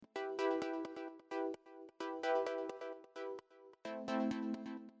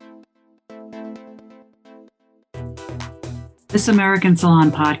This American Salon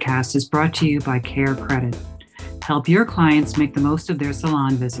podcast is brought to you by Care Credit. Help your clients make the most of their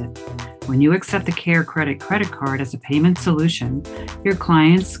salon visit. When you accept the Care Credit credit card as a payment solution, your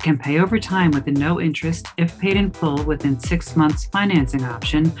clients can pay over time with no interest if paid in full within 6 months financing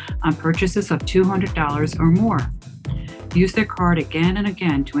option on purchases of $200 or more. Use their card again and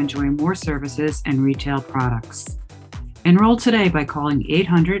again to enjoy more services and retail products. Enroll today by calling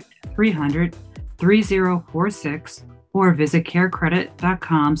 800-300-3046 or visit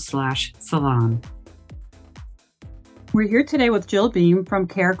carecredit.com/salon. We're here today with Jill Beam from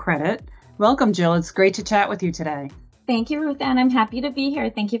Care Credit. Welcome, Jill. It's great to chat with you today. Thank you, Ruth Ann. I'm happy to be here.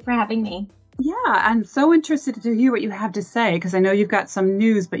 Thank you for having me. Yeah, I'm so interested to hear what you have to say because I know you've got some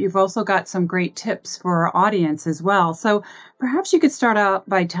news, but you've also got some great tips for our audience as well. So perhaps you could start out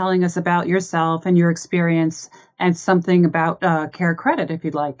by telling us about yourself and your experience and something about Care Credit, if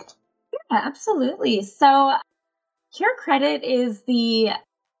you'd like. Yeah, absolutely. So Care Credit is the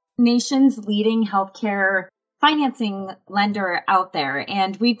nation's leading healthcare financing lender out there.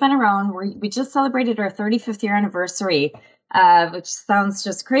 And we've been around, we just celebrated our 35th year anniversary, which sounds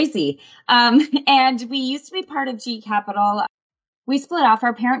just crazy. And we used to be part of G Capital. We split off.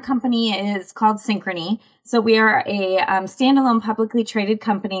 Our parent company is called Synchrony. So we are a standalone publicly traded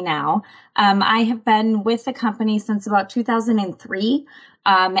company now. I have been with the company since about 2003,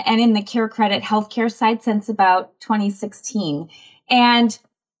 and in the Care Credit healthcare side since about 2016. And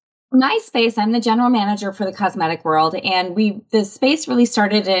my space, I'm the general manager for the cosmetic world, and the space really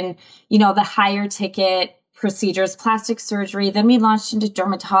started in, the higher ticket procedures, plastic surgery. Then we launched into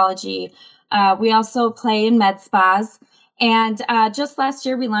dermatology. We also play in med spas. And just last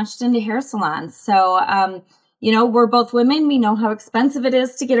year, we launched into hair salons. So, we're both women. We know how expensive it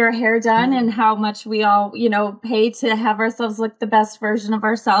is to get our hair done and how much we all, pay to have ourselves look the best version of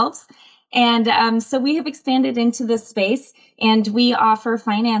ourselves. And so we have expanded into this space, and we offer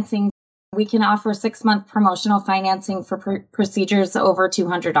financing. We can offer 6-month promotional financing for procedures over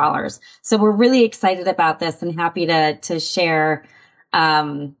 $200. So we're really excited about this and happy to share,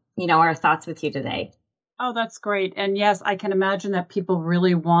 our thoughts with you today. Oh, that's great. And yes, I can imagine that people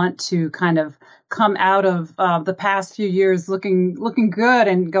really want to kind of come out of the past few years looking good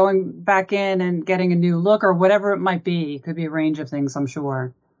and going back in and getting a new look or whatever it might be. It could be a range of things, I'm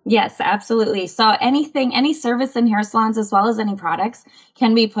sure. Yes, absolutely. So any service in hair salons, as well as any products,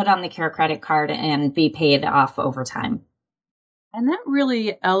 can be put on the Care Credit card and be paid off over time. And that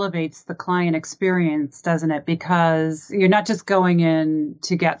really elevates the client experience, doesn't it? Because you're not just going in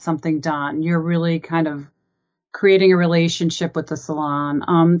to get something done. You're really kind of creating a relationship with the salon.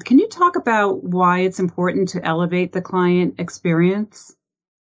 Can you talk about why it's important to elevate the client experience?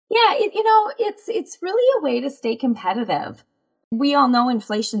 Yeah, it's really a way to stay competitive. We all know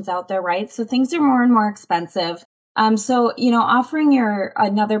inflation's out there, right? So things are more and more expensive. So offering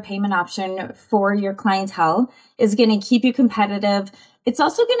another payment option for your clientele is going to keep you competitive. It's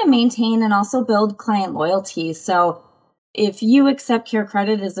also going to maintain and also build client loyalty. So if you accept Care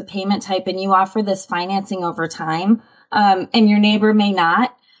Credit as a payment type and you offer this financing over time, and your neighbor may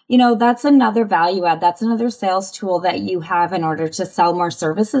not, that's another value add. That's another sales tool that you have in order to sell more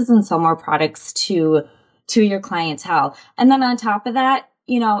services and sell more products to your clientele. And then on top of that,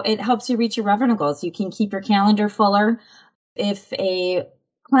 it helps you reach your revenue goals. You can keep your calendar fuller. If a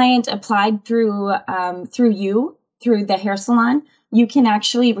client applied through the hair salon, you can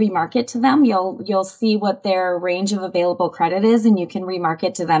actually remarket to them. You'll see what their range of available credit is, and you can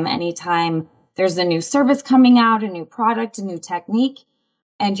remarket to them anytime there's a new service coming out, a new product, a new technique,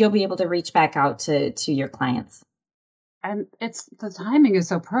 and you'll be able to reach back out to your clients. And the timing is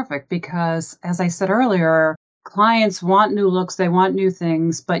so perfect because, as I said earlier, clients want new looks, they want new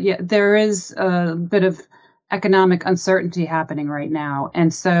things, but yet there is a bit of economic uncertainty happening right now.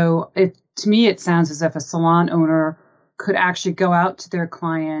 And so to me, it sounds as if a salon owner could actually go out to their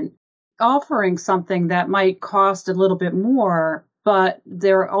client offering something that might cost a little bit more, but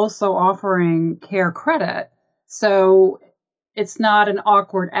they're also offering Care Credit. So it's not an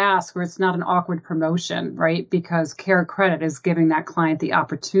awkward ask or it's not an awkward promotion, right? Because Care Credit is giving that client the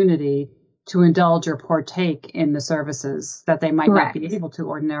opportunity to indulge or partake in the services that they might Correct. not be able to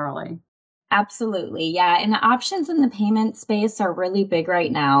ordinarily. Absolutely. Yeah. And the options in the payment space are really big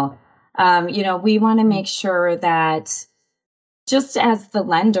right now. We want to make sure that just as the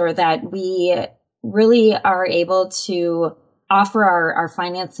lender that we really are able to offer our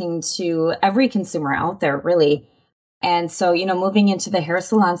financing to every consumer out there, really. And so, moving into the hair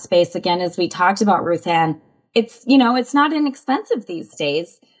salon space, again, as we talked about, Ruth Ann, it's not inexpensive these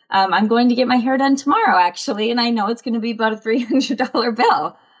days. I'm going to get my hair done tomorrow, actually, and I know it's going to be about a $300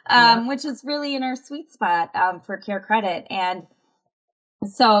 bill. Yeah. which is really in our sweet spot for Care Credit. And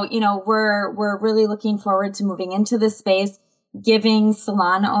so, we're really looking forward to moving into this space, giving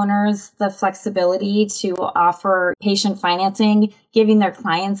salon owners the flexibility to offer patient financing, giving their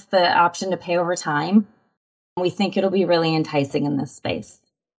clients the option to pay over time. We think it'll be really enticing in this space.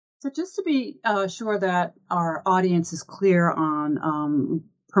 So just to be sure that our audience is clear on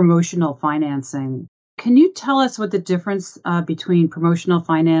promotional financing, can you tell us what the difference between promotional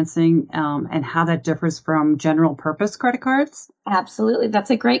financing and how that differs from general purpose credit cards? Absolutely. That's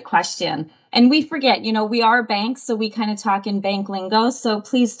a great question. And we forget, we are banks, so we kind of talk in bank lingo. So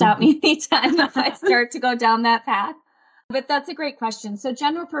please stop me anytime if I start to go down that path. But that's a great question. So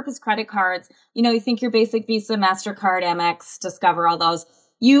general purpose credit cards, you think your basic Visa, MasterCard, Amex, Discover, all those,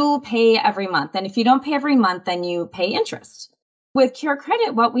 you pay every month. And if you don't pay every month, then you pay interest. With Care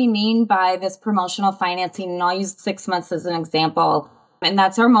Credit, what we mean by this promotional financing, and I'll use 6 months as an example, and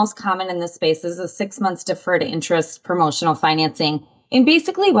that's our most common in this space, is a 6 months deferred interest promotional financing. And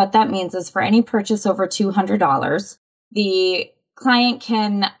basically what that means is for any purchase over $200, the client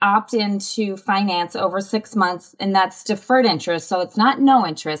can opt into finance over 6 months, and that's deferred interest. So it's not no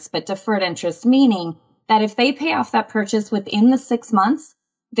interest, but deferred interest, meaning that if they pay off that purchase within the 6 months,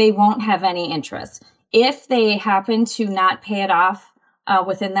 they won't have any interest. If they happen to not pay it off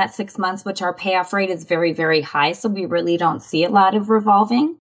within that 6 months, which our payoff rate is very, very high, so we really don't see a lot of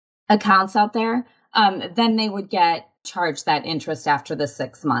revolving accounts out there, then they would get charged that interest after the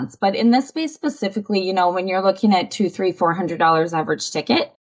 6 months. But in this space specifically, when you're looking at $200, $300, $400 average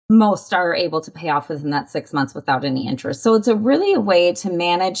ticket, most are able to pay off within that 6 months without any interest. So it's really a way to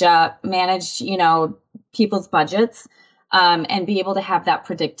manage, people's budgets and be able to have that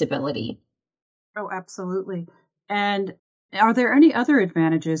predictability. Oh, absolutely. And are there any other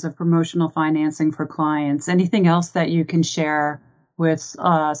advantages of promotional financing for clients? Anything else that you can share with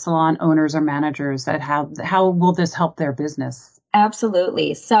salon owners or managers that how will this help their business?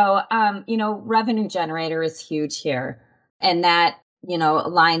 Absolutely. So, revenue generator is huge here, and that,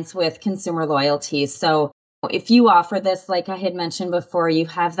 aligns with consumer loyalty. So if you offer this, like I had mentioned before, you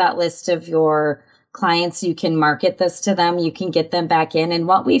have that list of your clients, you can market this to them, you can get them back in. And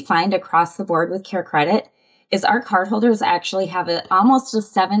what we find across the board with Care Credit is our cardholders actually have almost a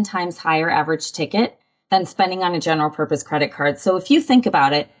 7 times higher average ticket than spending on a general purpose credit card. So if you think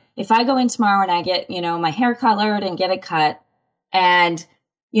about it, if I go in tomorrow and I get, my hair colored and get it cut, and,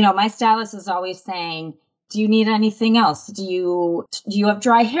 my stylist is always saying, do you need anything else? Do you have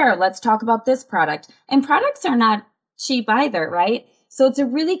dry hair? Let's talk about this product. And products are not cheap either, right? So it's a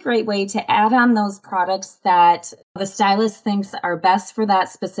really great way to add on those products that the stylist thinks are best for that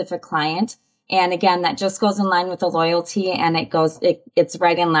specific client. And again, that just goes in line with the loyalty, and it's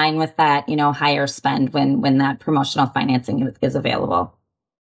right in line with that, higher spend when that promotional financing is available.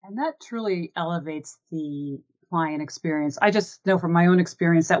 And that truly elevates the client experience. I just know from my own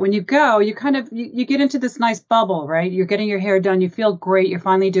experience that when you go, you kind of, you get into this nice bubble, right? You're getting your hair done. You feel great. You're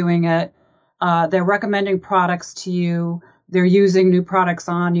finally doing it. They're recommending products to you. They're using new products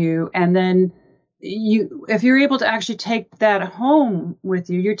on you. And then if you're able to actually take that home with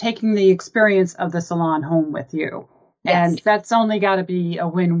you, you're taking the experience of the salon home with you. Yes. And that's only got to be a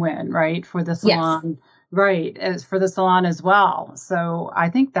win-win, right? For the salon, yes. Right. As for the salon as well. So I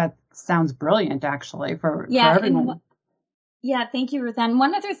think that sounds brilliant, actually, for everyone. Yeah. Thank you, Ruth. And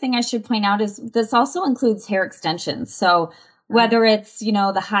one other thing I should point out is this also includes hair extensions. So whether it's,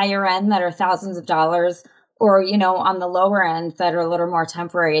 the higher end that are thousands of dollars, or, on the lower end that are a little more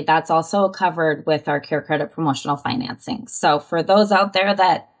temporary, that's also covered with our Care Credit promotional financing. So for those out there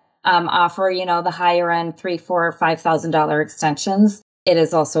that offer, the higher end $3,000, $4,000, $5,000 extensions, it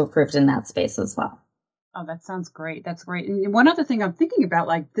is also approved in that space as well. Oh, that sounds great. That's great. And one other thing I'm thinking about,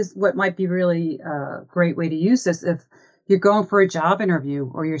 like this, what might be really a great way to use this, if you're going for a job interview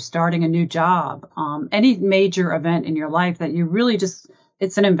or you're starting a new job, any major event in your life that you really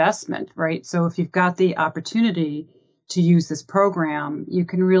it's an investment, right? So if you've got the opportunity to use this program, you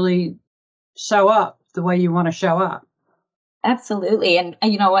can really show up the way you want to show up. Absolutely. And,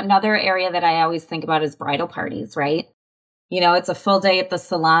 another area that I always think about is bridal parties, right? It's a full day at the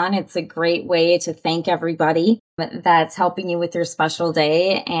salon. It's a great way to thank everybody that's helping you with your special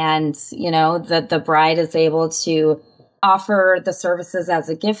day. And, the bride is able to offer the services as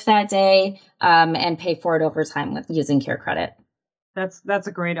a gift that day and pay for it over time with using Care Credit. That's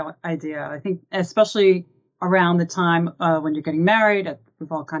a great idea. I think especially around the time when you're getting married,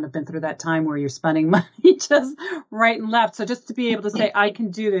 we've all kind of been through that time where you're spending money just right and left. So just to be able to say, I can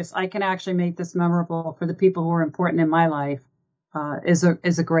do this, I can actually make this memorable for the people who are important in my life.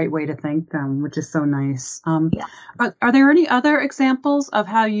 is a great way to thank them, which is so nice. Yeah. Are there any other examples of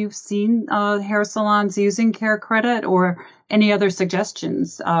how you've seen hair salons using Care Credit, or any other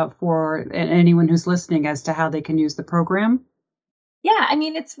suggestions for anyone who's listening as to how they can use the program? Yeah, I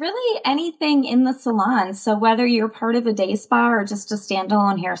mean, it's really anything in the salon. So whether you're part of a day spa or just a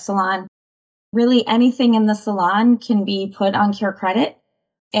standalone hair salon, really anything in the salon can be put on Care Credit.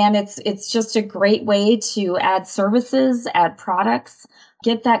 And it's just a great way to add services, add products,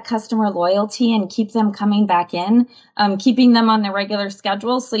 get that customer loyalty and keep them coming back in, keeping them on the regular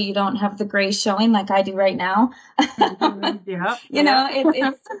schedule so you don't have the gray showing like I do right now. Yeah. You know,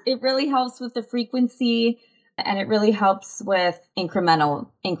 it really helps with the frequency, and it really helps with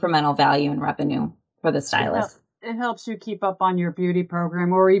incremental value and revenue for the stylist. It helps you keep up on your beauty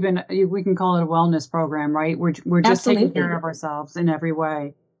program, or even we can call it a wellness program, right? We're just Absolutely. taking care of ourselves in every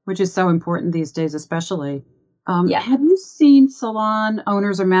way, which is so important these days, especially. Yeah. Have you seen salon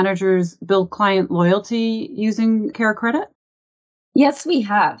owners or managers build client loyalty using Care Credit? Yes, we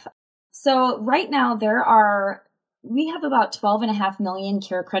have. So right now we have about 12.5 million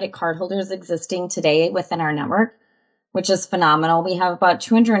Care Credit cardholders existing today within our network, which is phenomenal. We have about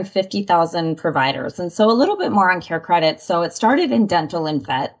 250,000 providers, and so a little bit more on Care Credit. So it started in dental and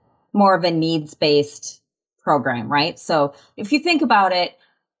vet, more of a needs-based program, right? So if you think about it,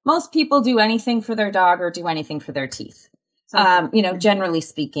 most people do anything for their dog or do anything for their teeth, generally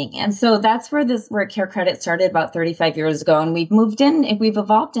speaking. And so that's where Care Credit started about 35 years ago. And we've moved in and we've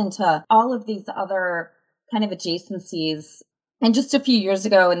evolved into all of these other kind of adjacencies. And just a few years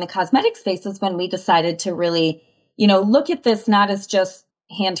ago in the cosmetic space is when we decided to really, look at this not as just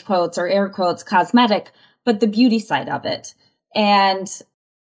hand quotes or air quotes cosmetic, but the beauty side of it. And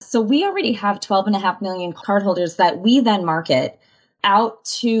so we already have 12.5 million cardholders that we then market out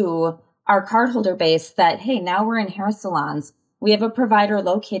to our cardholder base that, hey, now we're in hair salons. We have a provider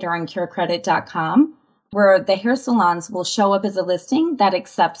locator on carecredit.com where the hair salons will show up as a listing that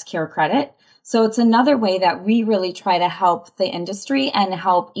accepts Care Credit. So it's another way that we really try to help the industry and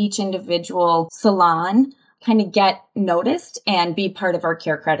help each individual salon kind of get noticed and be part of our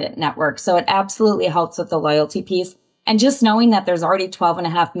Care Credit network. So it absolutely helps with the loyalty piece. And just knowing that there's already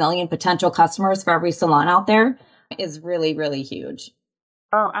 12.5 million potential customers for every salon out there is really, really huge.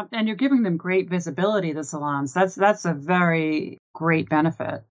 Oh, and you're giving them great visibility, the salons. That's a very great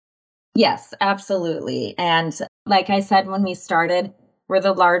benefit. Yes, absolutely. And like I said, when we started, we're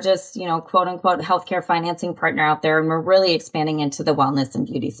the largest, quote unquote, healthcare financing partner out there. And we're really expanding into the wellness and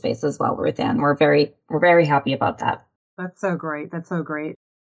beauty space as well within. We're very happy about that. That's so great. That's so great.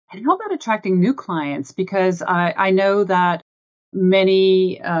 And how about attracting new clients? Because I know that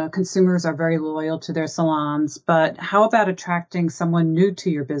many consumers are very loyal to their salons, but how about attracting someone new to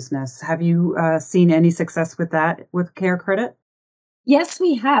your business? Have you seen any success with that with Care Credit? Yes,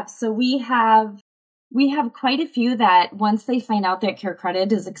 we have. So we have quite a few that once they find out that Care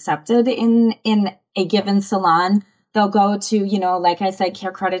Credit is accepted in a given salon, they'll go to, like I said,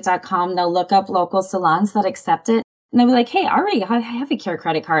 carecredit.com. They'll look up local salons that accept it. And they'll be like, hey, I have a Care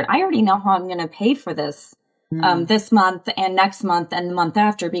Credit card. I already know how I'm going to pay for this. This month and next month and the month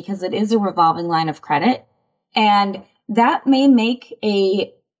after, because it is a revolving line of credit. And that may make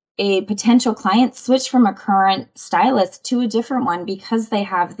a potential client switch from a current stylist to a different one because they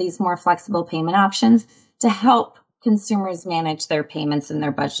have these more flexible payment options to help consumers manage their payments and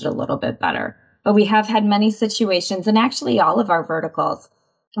their budget a little bit better. But we have had many situations, and actually all of our verticals,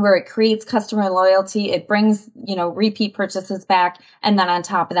 where it creates customer loyalty. It brings, repeat purchases back. And then on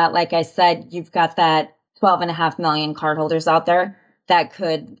top of that, like I said, you've got that 12.5 million cardholders out there that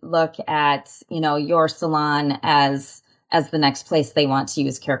could look at, your salon as the next place they want to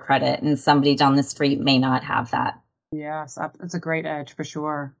use Care Credit, and somebody down the street may not have that. Yes, that's a great edge for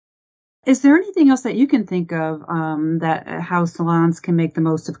sure. Is there anything else that you can think of that how salons can make the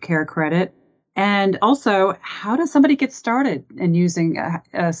most of Care Credit? And also, how does somebody get started in using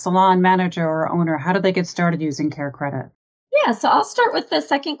a salon manager or owner? How do they get started using Care Credit? Yeah, so I'll start with the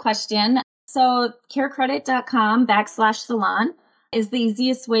second question. So carecredit.com/salon is the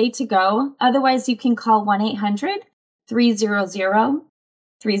easiest way to go. Otherwise, you can call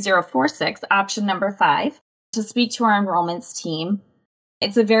 1-800-300-3046, option number 5, to speak to our enrollments team.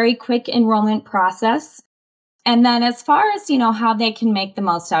 It's a very quick enrollment process. And then as far as, how they can make the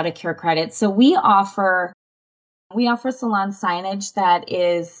most out of Care Credit, so we offer salon signage that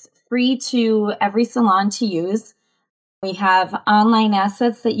is free to every salon to use. We have online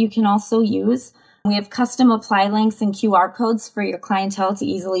assets that you can also use. We have custom apply links and QR codes for your clientele to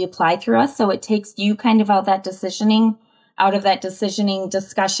easily apply through us. So it takes you kind of out of that decisioning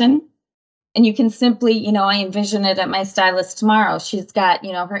discussion. And you can simply, I envision it at my stylist tomorrow. She's got,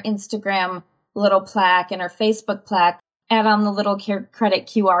 her Instagram little plaque and her Facebook plaque, add on the little credit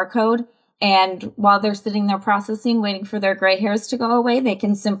QR code. And while they're sitting there processing, waiting for their gray hairs to go away, they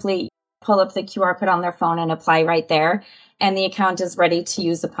can simply pull up the QR code on their phone and apply right there. And the account is ready to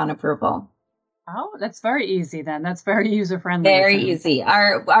use upon approval. Oh, that's very easy then. That's very user-friendly. Very easy.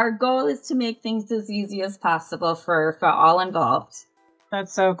 Our goal is to make things as easy as possible for all involved.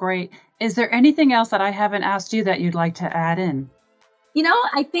 That's so great. Is there anything else that I haven't asked you that you'd like to add in?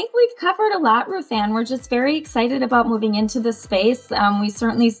 I think we've covered a lot, Ruth Ann. We're just very excited about moving into this space. We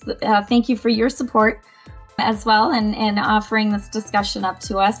certainly thank you for your support as well and offering this discussion up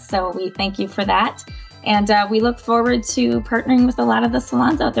to us. So we thank you for that. And we look forward to partnering with a lot of the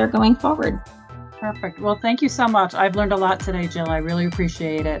salons out there going forward. Perfect. Well, thank you so much. I've learned a lot today, Jill. I really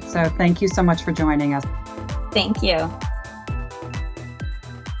appreciate it. So thank you so much for joining us. Thank you.